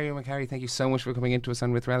 Dario McCarry, thank you so much for coming into us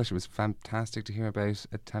on With Relish. It was fantastic to hear about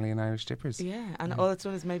Italian-Irish dippers. Yeah, and all it's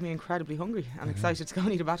done is made me incredibly hungry and excited to go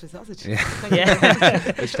and eat a batch of sausage. Yeah.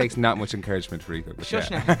 Thank you. Which takes not much encouragement for Rico. Shush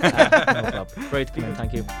yeah. now. No problem. Great to come in.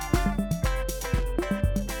 Thank you.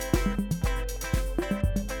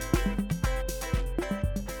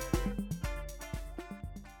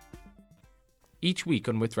 Each week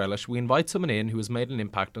on With Relish, we invite someone in who has made an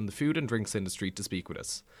impact on the food and drinks industry to speak with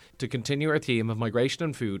us. To continue our theme of migration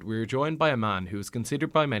and food, we are joined by a man who is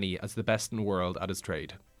considered by many as the best in the world at his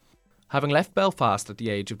trade. Having left Belfast at the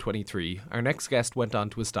age of 23, our next guest went on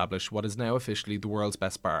to establish what is now officially the world's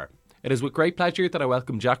best bar. It is with great pleasure that I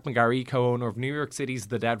welcome Jack McGarry, co-owner of New York City's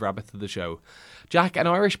The Dead Rabbit, to the show. Jack, an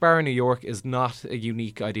Irish bar in New York is not a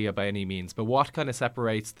unique idea by any means, but what kind of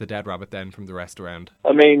separates The Dead Rabbit then from the rest around?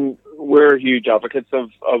 I mean, we're huge advocates of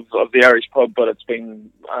the Irish pub, but it's been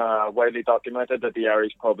widely documented that the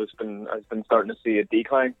Irish pub has been starting to see a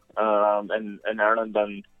decline in Ireland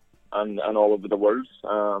and all over the world.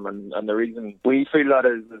 And the reason we feel that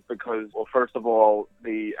is because, well, first of all,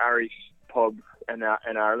 the Irish pub in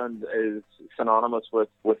Ireland is synonymous with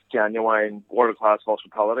genuine world-class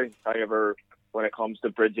hospitality. However, when it comes to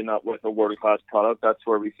bridging that with a world-class product, that's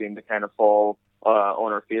where we seem to kind of fall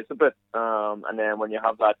on our face a bit. And then when you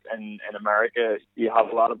have that in America, you have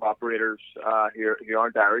a lot of operators here who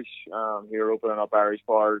aren't Irish, who are opening up Irish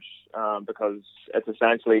bars because it's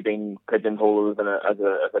essentially being pigeonholed as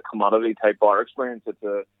a commodity type bar experience. It's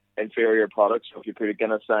an inferior product. So if you put a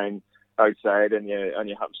Guinness sign outside and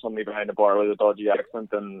you have somebody behind the bar with a dodgy accent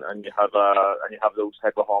and you have those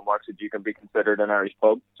type of hallmarks, that you can be considered an Irish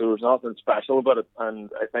pub. So there's nothing special about it. And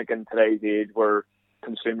I think in today's age where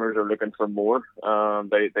consumers are looking for more,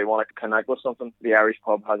 they want to connect with something, the Irish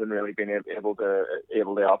pub hasn't really been able to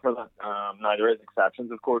offer that. Now there is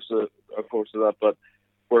exceptions, of course to that, but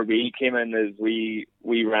where we came in is we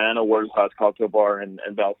ran a world-class cocktail bar in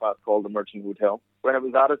Belfast called the Merchant Hotel. When it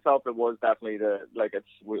was at itself, it was definitely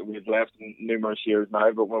we'd left numerous years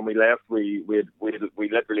now, but when we left, we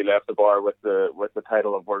literally left the bar with the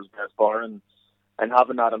title of world's best bar, and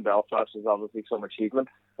having that in Belfast is obviously some achievement.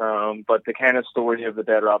 But the kind of story of the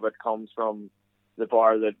Dead Rabbit comes from the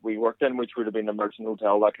bar that we worked in, which would have been the Merchant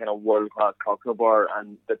Hotel, that kind of world-class cocktail bar,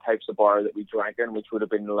 and the types of bar that we drank in, which would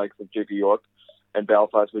have been the likes of Duke of York in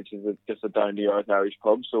Belfast, which is just a down-to-earth Irish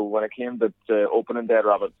pub. So when it came to opening Dead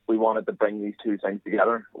Rabbit, we wanted to bring these two things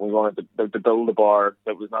together. We wanted to build a bar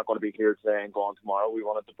that was not going to be here today and gone tomorrow. We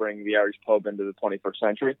wanted to bring the Irish pub into the 21st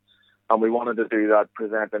century. And we wanted to do that,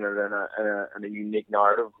 presenting it in a unique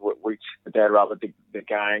narrative, which the Dead Rabbit, the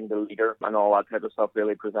gang, the leader, and all that type of stuff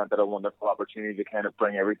really presented a wonderful opportunity to kind of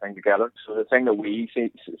bring everything together. So the thing that we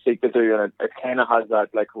seek to do, and it kind of has that,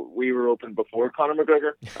 like, we were open before Conor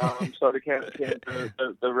McGregor started came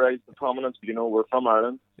to rise to prominence. You know, we're from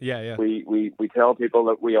Ireland. Yeah. We tell people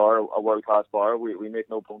that we are a world-class bar. We make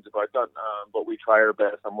no bones about that, but we try our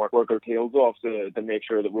best and work our tails off to make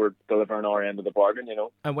sure that we're delivering our end of the bargain, you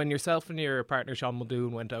know. And when yourself and your partner Sean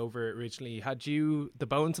Muldoon went over originally, had you the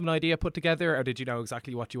bones of an idea put together, or did you know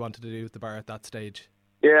exactly what you wanted to do with the bar at that stage?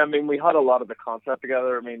 Yeah, I mean, we had a lot of the concept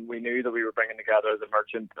together. I mean, we knew that we were bringing together the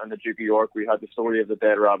Merchant and the Duke of York. We had the story of the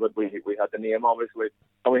Dead Rabbit. We had the name, obviously.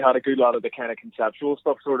 And we had a good lot of the kind of conceptual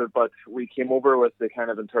stuff sorted, but we came over with the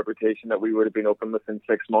kind of interpretation that we would have been open within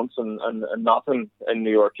 6 months, and nothing in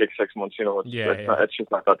New York takes 6 months, you know. It's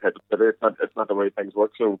just not that type of city. It's not the way things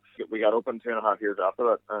work. So we got open 2.5 years after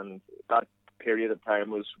that, and that period of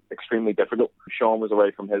time was extremely difficult. Sean was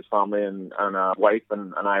away from his family and wife,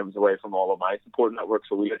 and I was away from all of my support network,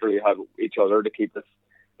 so we literally had each other to keep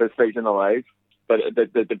this vision alive. But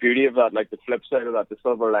the beauty of that, like the flip side of that, the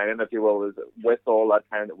silver lining, if you will, is with all that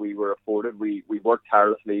time that we were afforded, we worked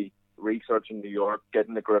tirelessly researching New York,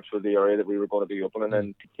 getting the grips with the area that we were going to be opening,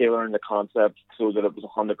 and tailoring the concept so that it was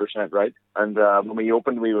 100% right. And when we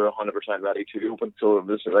opened, we were 100% ready to open. So it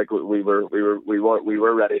was like we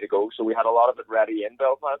were ready to go. So we had a lot of it ready in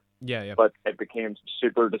Belfast. Yeah. But it became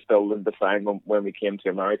super distilled and defined when we came to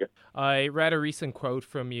America. I read a recent quote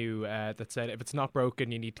from you that said, "If it's not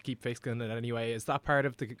broken, you need to keep fixing it anyway." Is that part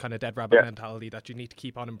of the kind of Dead Rabbit mentality, that you need to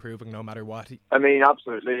keep on improving no matter what? I mean,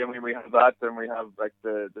 absolutely. I mean, we have that, and we have like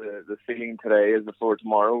the ceiling today is the floor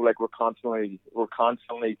tomorrow. Like we're constantly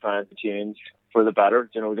trying to change for the better.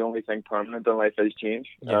 You know, the only thing permanent in life is change.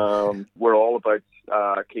 Yeah. We're all about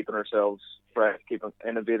keeping ourselves fresh, keeping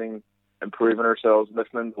innovating, improving ourselves,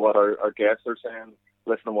 listening to what our guests are saying,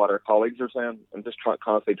 listen to what our colleagues are saying and just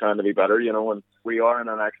constantly trying to be better, and we are in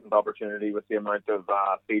an excellent opportunity with the amount of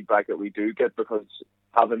feedback that we do get, because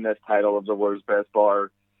having this title of the world's best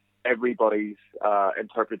bar, everybody's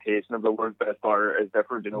interpretation of the world's best bar is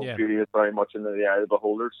different. Beauty is very much in the eye of the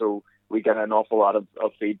beholder, so we get an awful lot of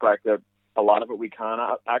feedback that a lot of it we can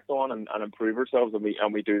act on and improve ourselves,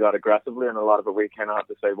 and we do that aggressively, and a lot of it we kind of have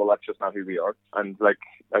to say, well, that's just not who we are. And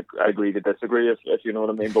I agree to disagree, if you know what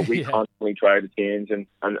I mean, but we constantly try to change and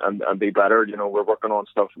be better. We're working on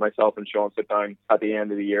stuff. Myself and Sean sit down at the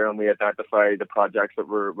end of the year and we identify the projects that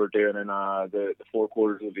we're doing in the 4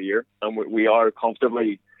 quarters of the year, and we are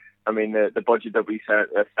comfortably, I mean, the budget that we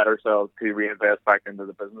set ourselves to reinvest back into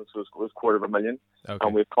the business was $250,000,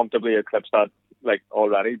 and we've comfortably eclipsed that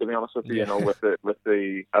already, to be honest with you. With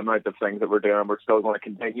the amount of things that we're doing, we're still going to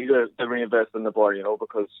continue to reinvest in the bar,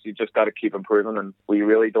 because you just got to keep improving, and we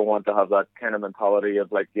really don't want to have that kind of mentality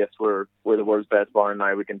of yes, we're the world's best bar and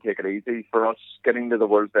now we can take it easy. For us, getting to the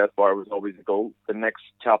world's best bar was always a goal. The next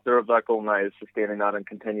chapter of that goal now is sustaining that and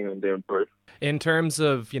continuing to improve. In terms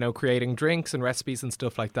of creating drinks and recipes and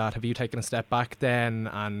stuff like that, have you taken a step back then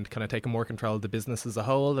and kind of taken more control of the business as a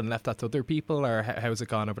whole and left that to other people, or how's it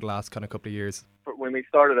gone over the last kind of couple of years? When we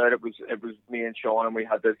started out, it was me and Sean, and we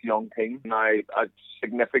had this young team. Now, a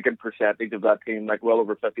significant percentage of that team, well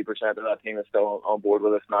over 50% of that team, is still on board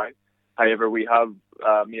with us now. However, we have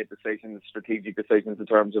made strategic decisions in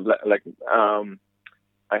terms of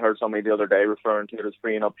I heard somebody the other day referring to it as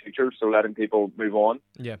freeing up futures, so letting people move on,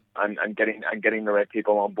 and getting the right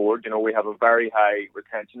people on board. We have a very high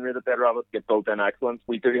retention rate at Dead Rabbit, get built-in excellence.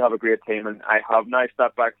 We do have a great team, and I have now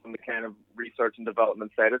stepped back from the kind of research and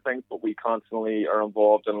development side of things, but we constantly are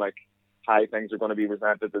involved in how things are going to be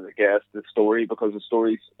presented to the guest, the story, because the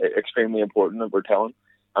story's extremely important that we're telling,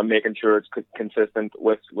 and making sure it's consistent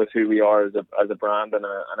with who we are as a brand and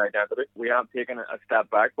an identity. We have taken a step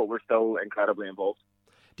back, but we're still incredibly involved.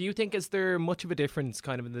 Do you think, is there much of a difference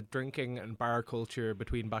kind of in the drinking and bar culture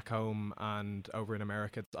between back home and over in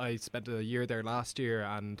America? I spent a year there last year,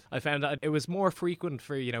 and I found that it was more frequent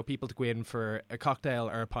for, people to go in for a cocktail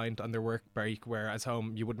or a pint on their work break, whereas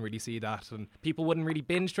home you wouldn't really see that, and people wouldn't really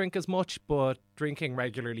binge drink as much, but drinking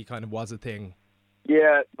regularly kind of was a thing.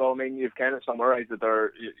 Yeah, well, I mean, you've kind of summarised it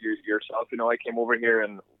there yourself. I came over here,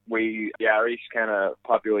 and the Irish kind of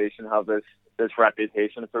population have this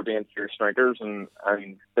reputation for being fierce drinkers, and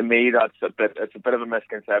to me it's a bit of a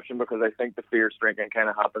misconception, because I think the fierce drinking kind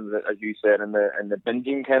of happens, as you said, in the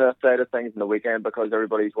binging kind of side of things in the weekend, because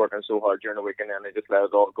everybody's working so hard during the weekend and they just let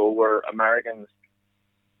it all go, where Americans,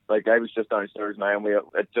 I was just downstairs now, and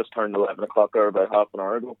it just turned 11 o'clock there about half an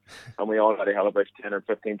hour ago, and we already had about 10 or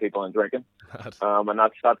 15 people in drinking. And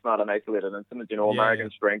that's not an isolated incident.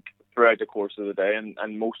 Americans drink throughout the course of the day,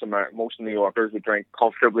 and most New Yorkers would drink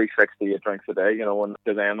comfortably 68 drinks a day, and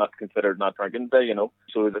to them that's considered not drinking day,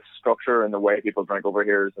 So the structure and the way people drink over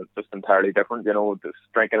here is just entirely different. This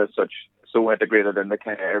drinking is so integrated in the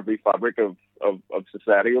kind of every fabric of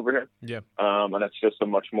society over here. Yeah. And it's just a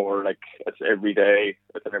much more it's everyday.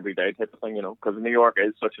 It's an everyday type of thing, because New York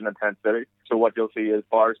is such an intense city. So what you'll see is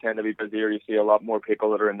bars tend to be busier. You see a lot more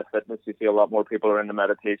people that are into fitness. You see a lot more people that are into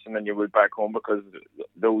meditation than you would back home, because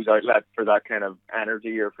those outlets for that kind of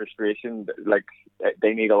energy or frustration,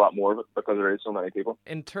 they need a lot more of it, because there is so many people.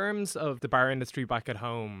 In terms of the bar industry back at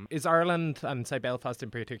home, is Ireland, and say Belfast in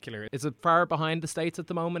particular, is it far behind the States at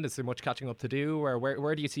the moment? Is there much catching up to do, or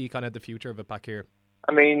where do you see kind of the future of it back here?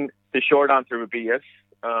 I mean, the short answer would be yes,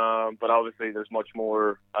 but obviously there's much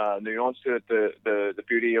more nuance to it. The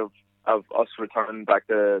beauty of us returning back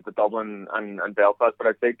to Dublin and Belfast, but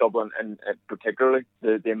I'd say Dublin and particularly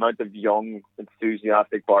the amount of young,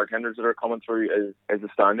 enthusiastic bartenders that are coming through is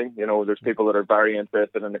astounding. There's people that are very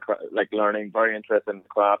interested in learning, very interested in the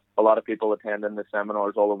craft. A lot of people attending the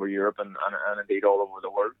seminars all over Europe and indeed all over the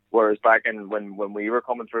world. Whereas back in when we were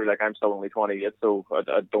coming through, I'm still only 28, so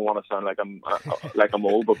I don't want to sound like I'm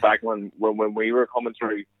old, but back when we were coming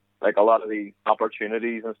through, a lot of the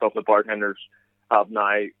opportunities and stuff that bartenders have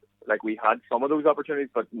now. We had some of those opportunities,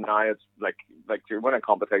 but now it's you're winning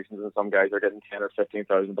competitions, and some guys are getting $10,000 or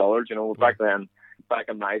 $15,000. Back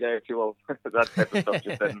in my day, if you will, that type of stuff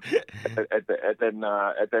just didn't.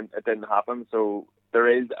 It didn't happen. So there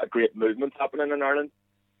is a great movement happening in Ireland,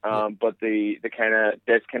 but the kind of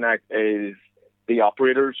disconnect is the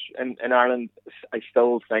operators in Ireland. I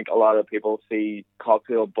still think a lot of people see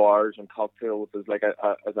cocktail bars and cocktails as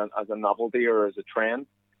as a novelty or as a trend,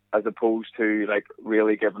 as opposed to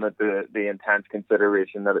really giving it the intense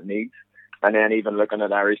consideration that it needs. And then even looking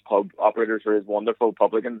at Irish pub operators, there is wonderful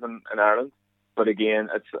publicans in Ireland. But again,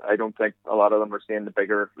 I don't think a lot of them are seeing the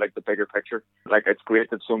bigger picture. Like, it's great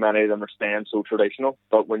that so many of them are staying so traditional,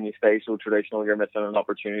 but when you stay so traditional, you're missing an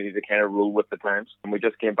opportunity to kind of rule with the times. And we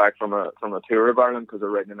just came back from a tour of Ireland because we're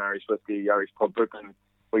writing an Irish whiskey, Irish pub book, and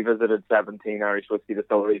we visited 17 Irish whiskey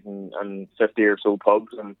distilleries and 50 or so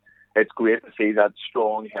pubs, and it's great to see that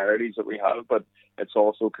strong heritage that we have, but it's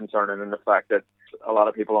also concerning in the fact that a lot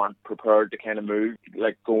of people aren't prepared to kind of move,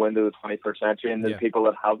 like go into the 21st century. And the people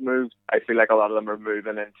that have moved, I feel like a lot of them are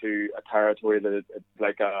moving into a territory that is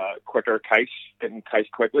like a quicker cash, getting cash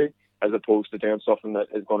quickly, as opposed to doing something that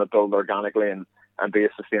is going to build organically and be a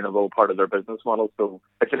sustainable part of their business model. So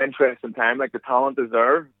it's an interesting time. Like, the talent is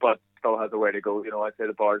there, but still has a way to go. You know, I'd say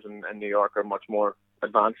the bars in New York are much more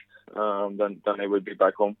advanced than they would be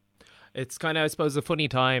back home. It's kind of, I suppose, a funny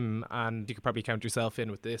time, and you could probably count yourself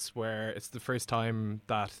in with this, where it's the first time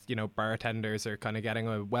that, you know, bartenders are kind of getting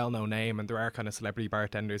a well-known name, and there are kind of celebrity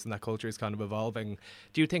bartenders, and that culture is kind of evolving.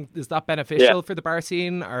 Do you think, is that beneficial for the bar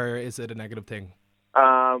scene, or is it a negative thing?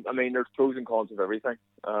 I mean, there's pros and cons of everything.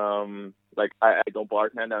 Like, I don't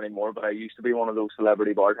bartend anymore, but I used to be one of those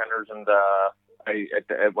celebrity bartenders, and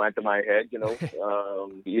it went to my head, you know.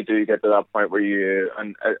 You do get to that point where you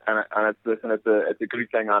and it's a good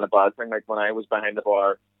thing and a bad thing. Like, when I was behind the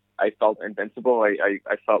bar, I felt invincible. I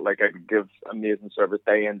felt like I could give amazing service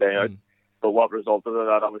day in, day out. But what resulted of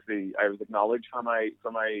that, obviously, I was acknowledged for my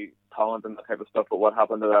talent and that type of stuff. But what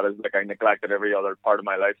happened to that is, like, I neglected every other part of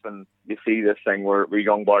my life. And you see this thing where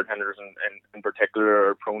young bartenders in particular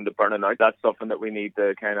are prone to burning out. That's something that we need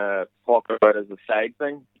to kind of talk about as a side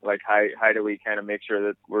thing. Like, how do we kind of make sure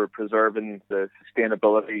that we're preserving the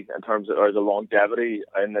sustainability in terms of, or the longevity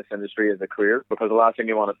in this industry as a career? Because the last thing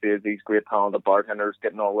you want to see is these great talented bartenders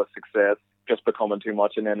getting all this success, just becoming too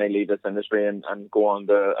much, and then they leave this industry and go on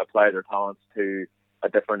to apply their talents to a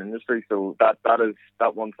different industry. So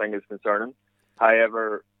that one thing is concerning.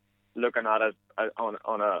 However, looking at it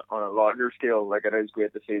on a larger scale, like, it is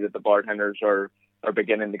great to see that the bartenders are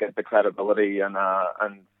beginning to get the credibility and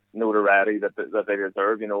notoriety that they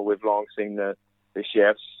deserve. You know, we've long seen the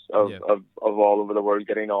chefs of all over the world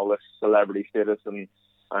getting all this celebrity status, and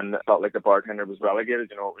it felt like the bartender was relegated.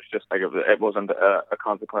 You know, it was just like it wasn't a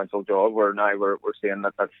consequential job, where now we're seeing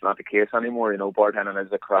that that's not the case anymore. You know, bartending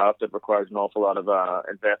is a craft. It requires an awful lot of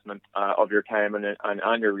investment of your time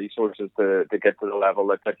and your resources to get to the level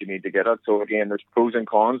that you need to get at. So again, there's pros and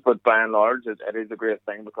cons, but by and large, it is a great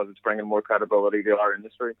thing because it's bringing more credibility to our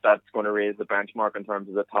industry. That's going to raise the benchmark in terms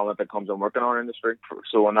of the talent that comes and work in our industry.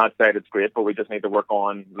 So on that side, it's great, but we just need to work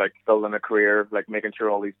on, like, building a career, like making sure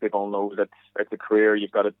all these people know that it's a career.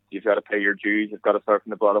 You've got to pay your dues. You've got to start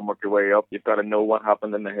from the bottom, work your way up. You've got to know what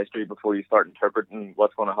happened in the history before you start interpreting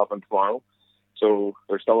what's going to happen tomorrow. So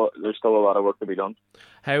there's still a lot of work to be done.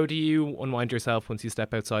 How do you unwind yourself once you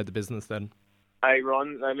step outside the business then? I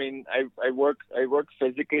work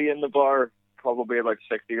physically in the bar probably about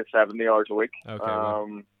 60 to 70 hours a week.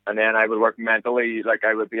 Okay, and then I would work mentally, like,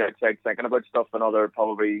 I would be outside thinking about stuff, another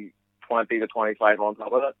probably 20 to 25 on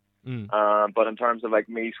top of it. But in terms of, like,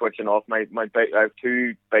 me switching off, I have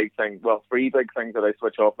three big things that I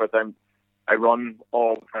switch off with. I run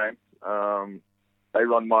all the time. I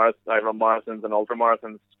run marathons and ultra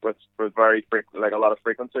marathons with a lot of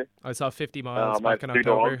frequency. I saw 50 miles back in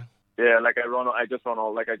October. Dogs. Yeah, like,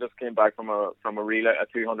 I just came back from a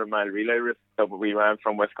 200-mile relay race that we ran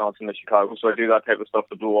from Wisconsin to Chicago. So I do that type of stuff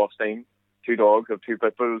to blow off steam. 2 dogs, I have 2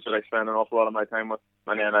 pit bulls that I spend an awful lot of my time with,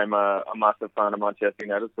 and then I'm a massive fan of Manchester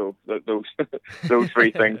United. So those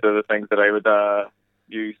 3 things are the things that I would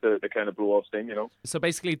use to kind of blow off steam, you know. So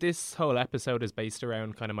basically, this whole episode is based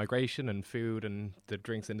around kind of migration and food and the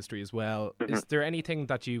drinks industry as well. Mm-hmm. Is there anything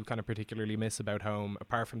that you kind of particularly miss about home,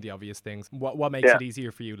 apart from the obvious things? What makes it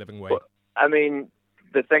easier for you living away? Well, I mean,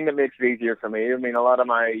 the thing that makes it easier for me, I mean, a lot of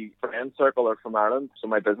my friend circle are from Ireland, so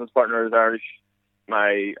my business partner is Irish.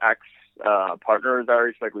 My partner is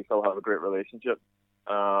Irish. Like, we still have a great relationship.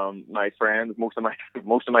 My friends, most of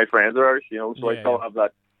my friends are Irish, you know, so I still have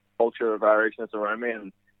that culture of Irishness around me,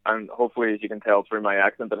 and hopefully, as you can tell through my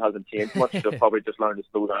accent, it hasn't changed much. I've probably just learned to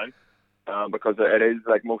slow down, because it is,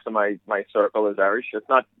 like, most of my circle is Irish. It's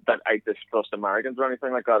not that I distrust Americans or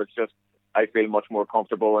anything like that. It's just I feel much more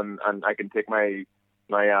comfortable, and I can take my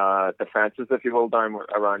defenses, if you will, down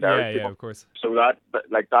around Irish people. Yeah, of course. So that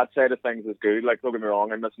side of things is good. Like, don't get me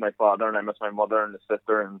wrong, I miss my father and I miss my mother and the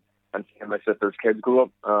sister and seeing my sister's kids grow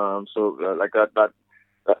up. Like that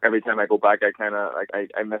every time I go back, I kind of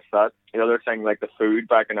I miss that. The other thing, like, the food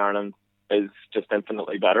back in Ireland is just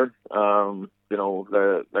infinitely better. You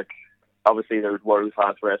know, obviously there's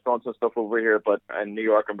world-class restaurants and stuff over here, but in New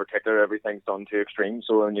York in particular, everything's done to extreme.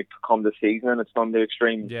 So when you come to seasoning, it's done to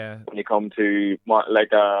extreme. Yeah. When you come to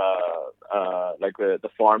like the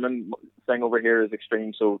farming thing over here is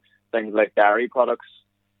extreme. So things like dairy products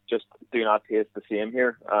just do not taste the same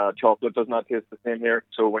here. Chocolate does not taste the same here.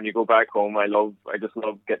 So when you go back home, I just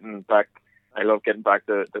love getting back. I love getting back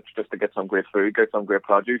to just to get some great food, get some great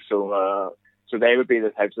produce. So they would be the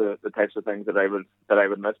types of things that I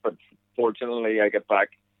would miss. But fortunately, I get back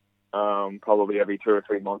probably every 2 or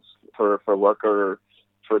 3 months for work or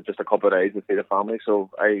for just a couple of days to see the family. So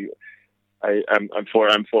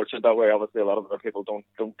I'm fortunate that way. Obviously, a lot of other people don't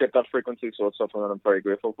get that frequency, so it's something that I'm very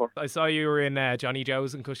grateful for. I saw you were in Johnny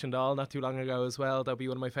Joe's in Cushendall not too long ago as well. That'll be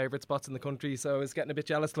one of my favourite spots in the country, so I was getting a bit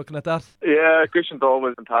jealous looking at that. Yeah, Cushendall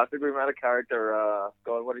was fantastic. We met a character,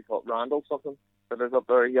 God, what do you call it, Randall something, that is up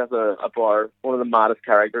there. He has a bar, one of the maddest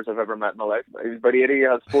characters I've ever met in my life. He's about 80, he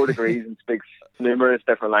has 4 degrees and speaks numerous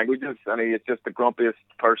different languages, and he is just the grumpiest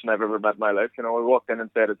person I've ever met in my life. You know, I walked in and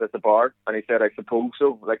said, "Is this a bar?" And he said, "I suppose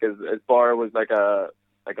so." Like his bar was like a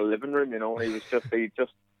living room, you know. And he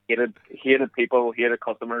just hated people, hated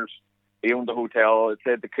customers. He owned a hotel. It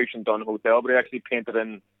said the Cushion Dun Hotel, but he actually painted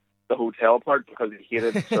in the hotel part because he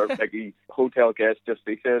hated hotel guests.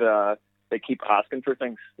 He said they keep asking for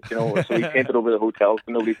things, you know. So he painted over the hotels,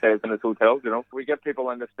 so nobody stays in his hotels, you know. We get people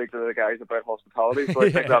in to speak to the guys about hospitality, so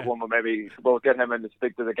I think that one we'll get him in to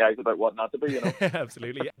speak to the guys about what not to be, you know.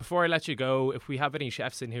 Absolutely. Before I let you go, if we have any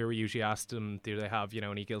chefs in here, we usually ask them, do they have,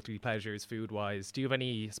 any guilty pleasures food-wise? Do you have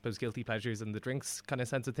any, I suppose, guilty pleasures in the drinks kind of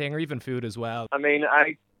sense of thing, or even food as well? I mean,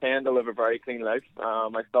 I tend to live a very clean life.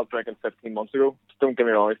 I stopped drinking 15 months ago. Don't get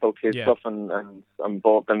me wrong, I still taste stuff and I'm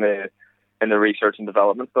involved in the research and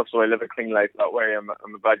development stuff, so I live a clean life that way. I'm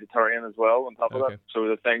a vegetarian as well on top of that. So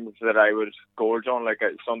the things that I would gorge on, like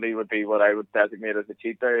Sunday would be what I would designate as a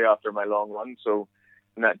cheat day after my long run. So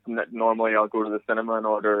normally I'll go to the cinema and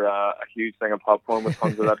order a huge thing of popcorn with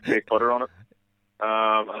tons of that fake butter on it.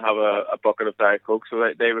 And have a bucket of Diet Coke, so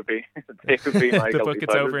they would be my the guilty buckets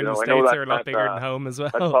pleasures, over in the States are a lot bigger than home as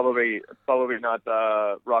well. That's probably not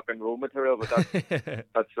rock and roll material, but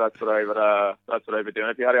that's what I would be doing.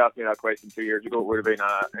 If you had asked me that question 2 years ago, it would have been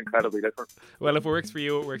incredibly different. Well, if it works for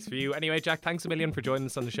you, it works for you. Anyway, Jack, thanks a million for joining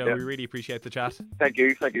us on the show. We really appreciate the chat. Thank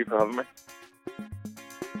you for having me.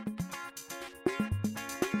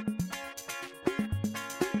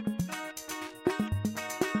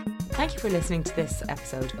 Thank you for listening to this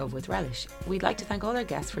episode of With Relish. We'd like to thank all our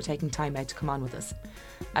guests for taking time out to come on with us.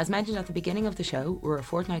 As mentioned at the beginning of the show, we're a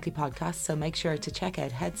fortnightly podcast, so make sure to check out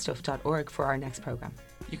headstuff.org for our next programme.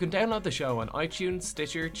 You can download the show on iTunes,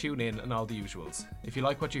 Stitcher, TuneIn and all the usuals. If you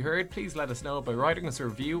like what you heard, please let us know by writing us a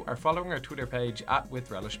review or following our Twitter page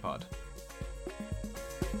 @WithRelishPod.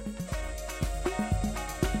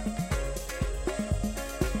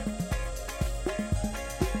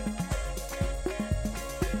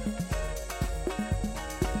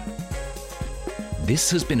 This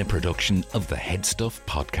has been a production of the Headstuff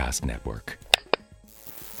Podcast Network.